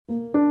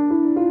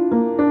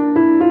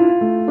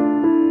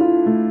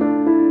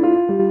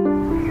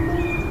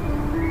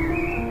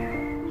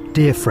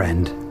Dear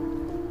friend,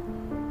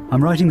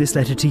 I'm writing this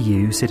letter to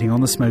you sitting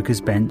on the smoker's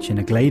bench in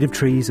a glade of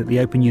trees at the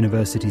Open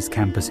University's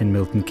campus in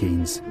Milton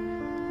Keynes.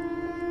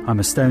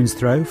 I'm a stone's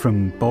throw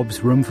from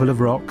Bob's roomful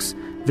of rocks,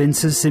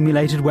 Vince's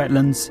simulated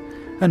wetlands,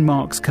 and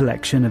Mark's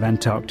collection of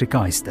Antarctic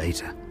ice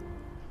data.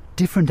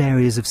 Different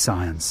areas of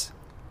science,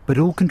 but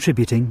all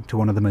contributing to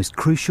one of the most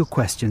crucial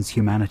questions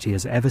humanity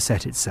has ever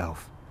set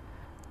itself.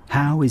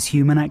 How is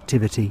human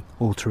activity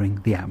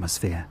altering the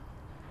atmosphere?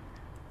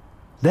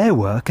 Their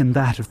work and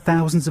that of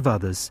thousands of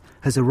others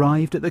has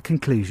arrived at the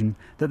conclusion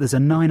that there's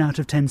a 9 out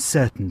of 10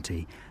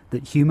 certainty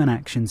that human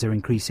actions are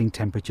increasing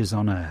temperatures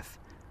on Earth,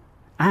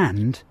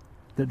 and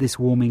that this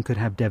warming could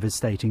have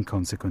devastating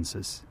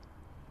consequences.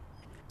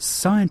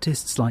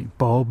 Scientists like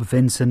Bob,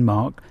 Vince and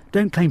Mark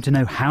don't claim to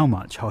know how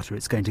much hotter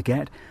it's going to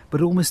get,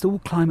 but almost all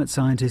climate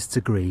scientists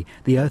agree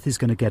the Earth is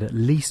going to get at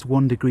least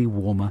 1 degree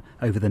warmer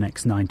over the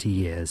next 90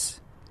 years.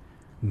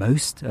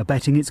 Most are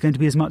betting it's going to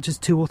be as much as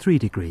 2 or 3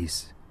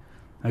 degrees.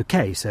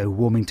 OK, so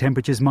warming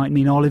temperatures might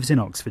mean olives in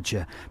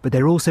Oxfordshire, but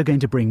they're also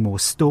going to bring more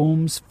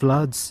storms,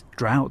 floods,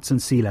 droughts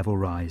and sea level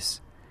rise.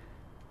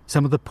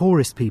 Some of the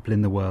poorest people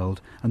in the world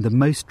and the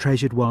most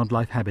treasured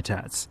wildlife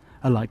habitats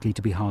are likely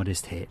to be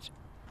hardest hit.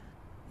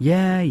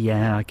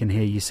 Yeah, I can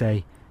hear you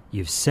say,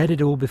 you've said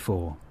it all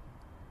before.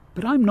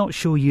 But I'm not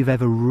sure you've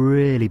ever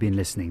really been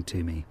listening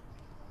to me.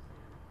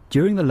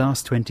 During the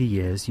last 20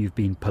 years, you've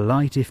been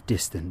polite if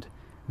distant,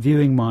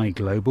 viewing my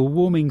global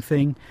warming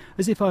thing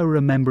as if I were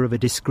a member of a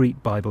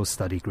discreet Bible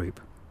study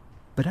group.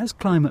 But as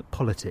climate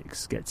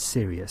politics gets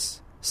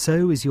serious,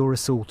 so is your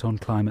assault on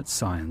climate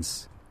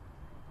science.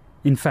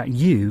 In fact,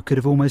 you could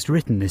have almost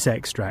written this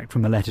extract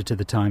from a letter to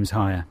the Times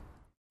Higher.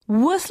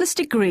 Worthless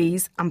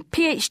degrees and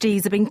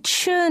PhDs are being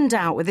churned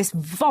out with this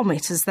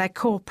vomit as their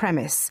core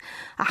premise.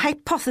 A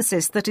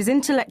hypothesis that is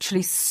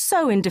intellectually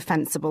so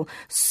indefensible,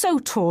 so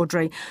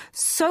tawdry,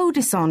 so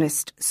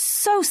dishonest,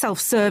 so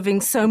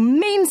self-serving, so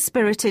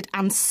mean-spirited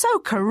and so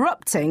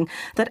corrupting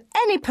that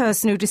any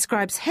person who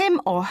describes him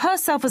or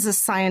herself as a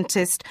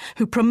scientist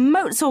who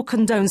promotes or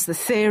condones the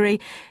theory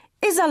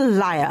is a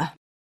liar.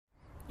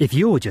 If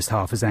you're just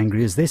half as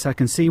angry as this, I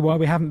can see why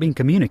we haven't been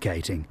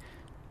communicating.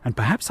 And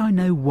perhaps I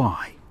know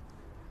why.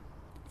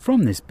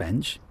 From this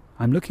bench,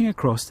 I'm looking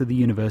across to the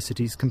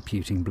university's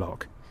computing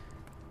block.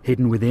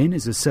 Hidden within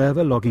is a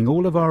server logging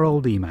all of our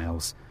old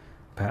emails,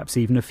 perhaps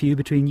even a few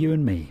between you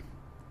and me.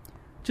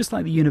 Just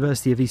like the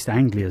University of East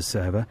Anglia's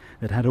server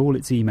that had all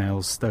its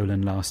emails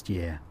stolen last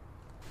year.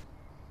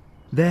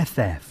 Their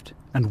theft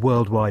and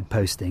worldwide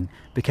posting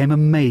became a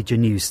major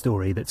news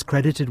story that's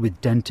credited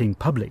with denting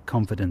public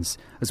confidence,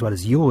 as well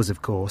as yours,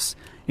 of course,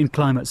 in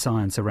climate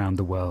science around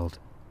the world.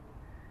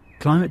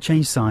 Climate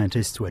change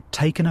scientists were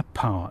taken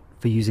apart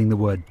for using the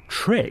word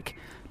trick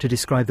to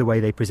describe the way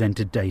they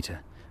presented data,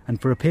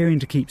 and for appearing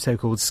to keep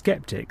so-called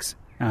skeptics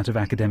out of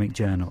academic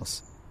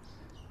journals.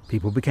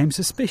 People became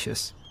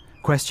suspicious,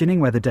 questioning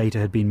whether data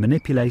had been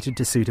manipulated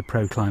to suit a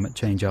pro-climate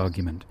change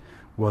argument.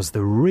 Was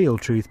the real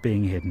truth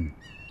being hidden?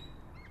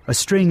 A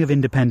string of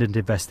independent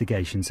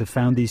investigations have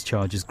found these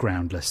charges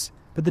groundless,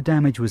 but the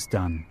damage was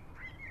done.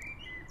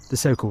 The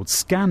so-called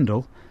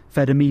scandal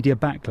fed a media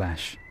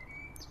backlash.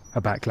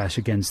 A backlash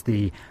against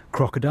the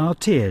crocodile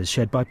tears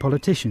shed by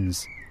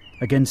politicians,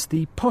 against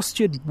the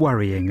postured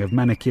worrying of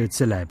manicured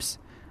celebs,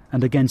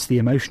 and against the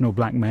emotional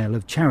blackmail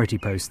of charity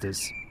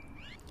posters.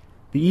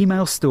 The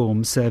email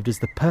storm served as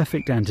the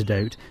perfect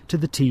antidote to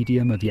the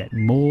tedium of yet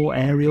more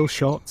aerial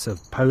shots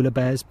of polar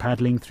bears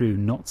paddling through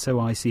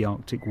not-so-icy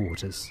Arctic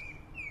waters.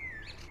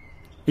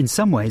 In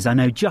some ways, I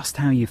know just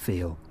how you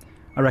feel.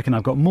 I reckon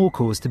I've got more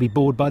cause to be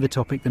bored by the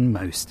topic than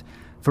most.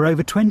 For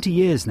over 20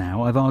 years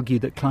now, I've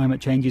argued that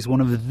climate change is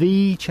one of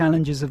the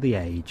challenges of the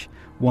age,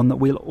 one that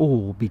we'll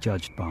all be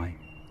judged by.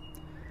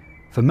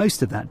 For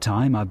most of that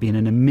time, I've been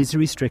in a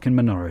misery-stricken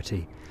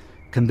minority,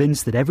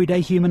 convinced that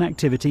everyday human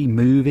activity,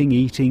 moving,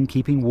 eating,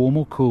 keeping warm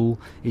or cool,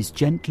 is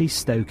gently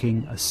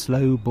stoking a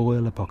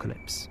slow-boil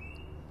apocalypse.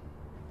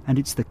 And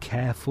it's the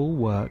careful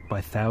work by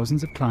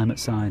thousands of climate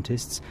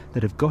scientists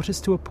that have got us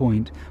to a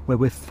point where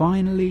we're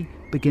finally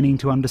beginning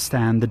to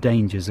understand the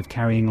dangers of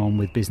carrying on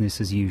with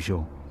business as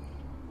usual.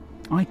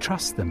 I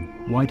trust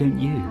them. Why don't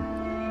you?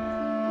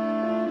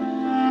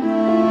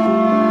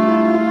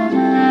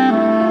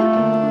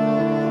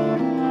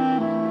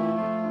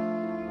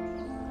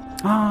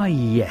 Ah,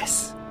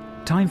 yes.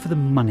 Time for the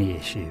money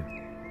issue.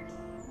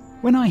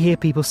 When I hear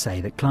people say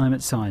that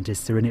climate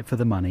scientists are in it for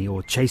the money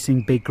or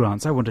chasing big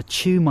grants, I want to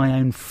chew my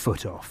own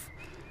foot off.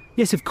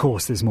 Yes, of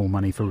course there's more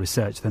money for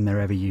research than there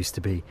ever used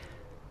to be.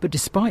 But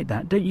despite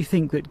that, don't you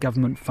think that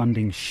government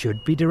funding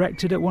should be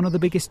directed at one of the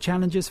biggest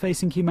challenges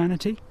facing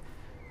humanity?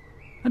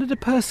 And at a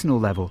personal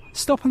level,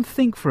 stop and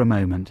think for a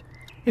moment.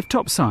 If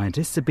top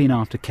scientists had been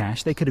after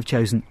cash, they could have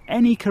chosen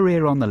any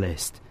career on the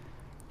list.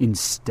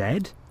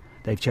 Instead,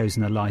 they've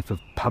chosen a life of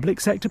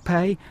public sector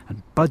pay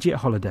and budget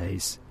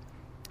holidays.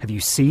 Have you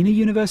seen a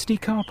university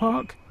car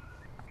park?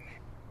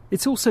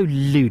 It's also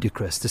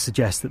ludicrous to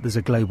suggest that there's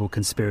a global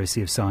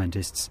conspiracy of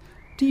scientists.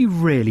 Do you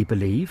really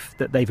believe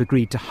that they've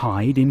agreed to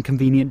hide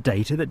inconvenient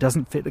data that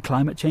doesn't fit the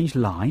climate change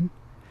line?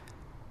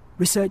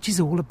 Research is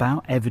all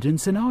about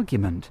evidence and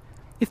argument.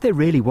 If there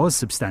really was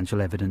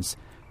substantial evidence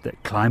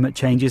that climate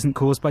change isn't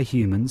caused by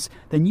humans,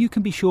 then you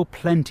can be sure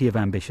plenty of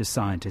ambitious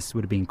scientists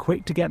would have been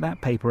quick to get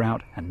that paper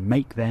out and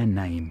make their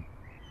name.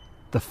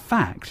 The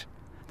fact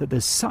that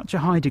there's such a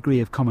high degree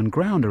of common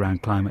ground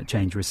around climate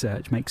change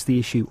research makes the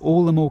issue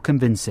all the more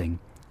convincing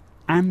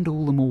and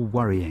all the more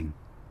worrying.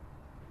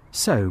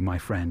 So, my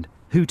friend,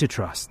 who to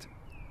trust?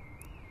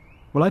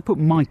 Well, I put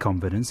my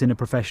confidence in a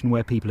profession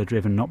where people are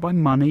driven not by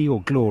money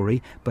or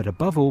glory, but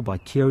above all by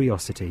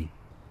curiosity.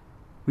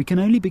 We can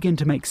only begin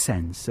to make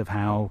sense of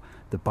how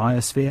the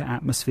biosphere,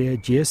 atmosphere,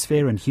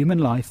 geosphere and human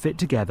life fit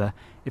together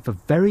if a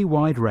very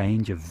wide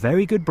range of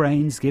very good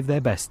brains give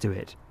their best to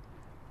it.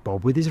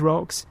 Bob with his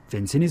rocks,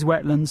 Vince in his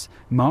wetlands,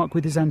 Mark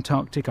with his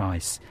Antarctic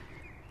ice.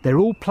 They're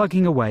all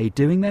plugging away,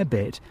 doing their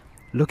bit,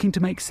 looking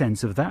to make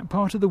sense of that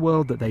part of the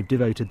world that they've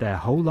devoted their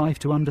whole life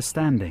to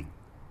understanding.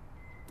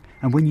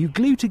 And when you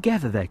glue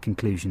together their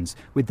conclusions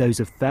with those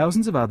of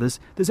thousands of others,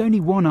 there's only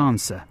one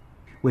answer.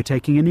 We're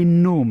taking an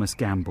enormous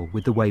gamble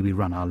with the way we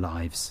run our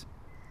lives.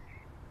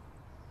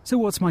 So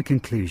what's my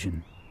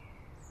conclusion?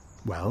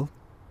 Well,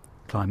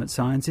 climate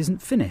science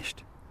isn't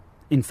finished.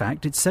 In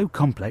fact, it's so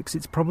complex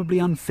it's probably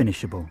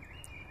unfinishable.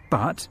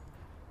 But,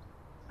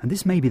 and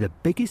this may be the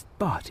biggest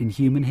but in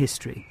human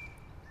history,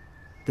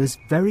 there's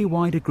very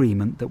wide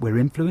agreement that we're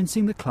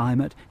influencing the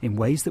climate in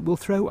ways that will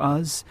throw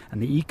us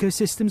and the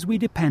ecosystems we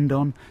depend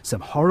on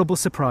some horrible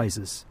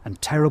surprises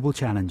and terrible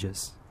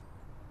challenges.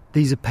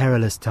 These are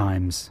perilous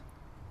times.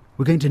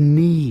 We're going to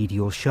need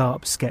your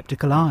sharp,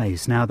 sceptical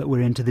eyes now that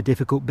we're into the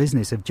difficult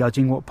business of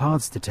judging what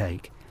paths to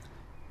take.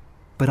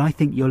 But I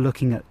think you're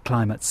looking at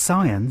climate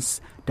science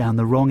down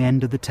the wrong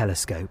end of the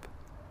telescope.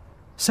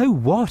 So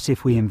what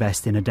if we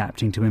invest in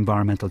adapting to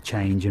environmental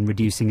change and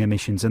reducing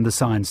emissions and the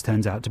science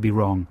turns out to be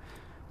wrong?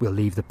 We'll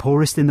leave the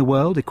poorest in the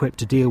world equipped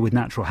to deal with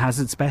natural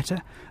hazards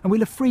better, and we'll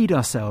have freed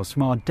ourselves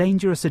from our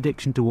dangerous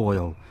addiction to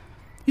oil.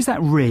 Is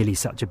that really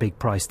such a big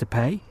price to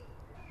pay?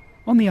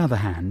 On the other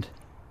hand,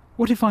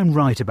 what if I'm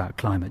right about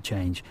climate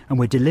change and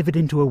we're delivered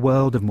into a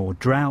world of more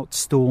drought,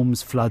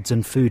 storms, floods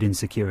and food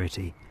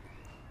insecurity?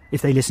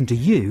 If they listen to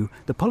you,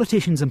 the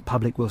politicians and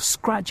public will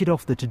scratch it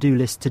off the to-do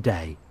list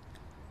today.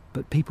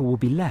 But people will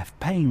be left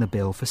paying the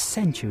bill for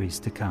centuries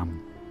to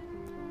come.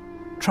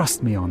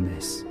 Trust me on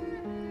this.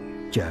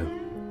 Joe.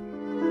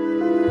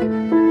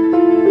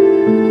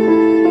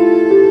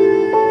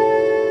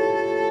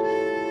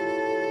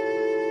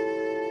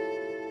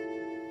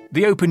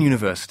 The Open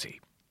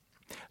University.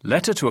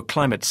 Letter to a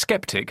Climate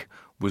Skeptic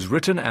was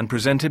written and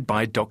presented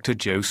by Dr.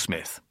 Joe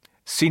Smith,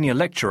 Senior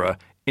Lecturer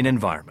in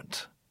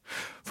Environment.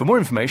 For more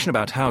information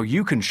about how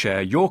you can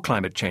share your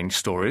climate change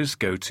stories,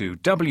 go to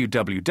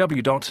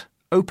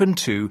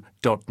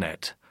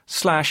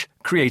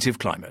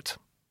www.open2.net/creativeclimate.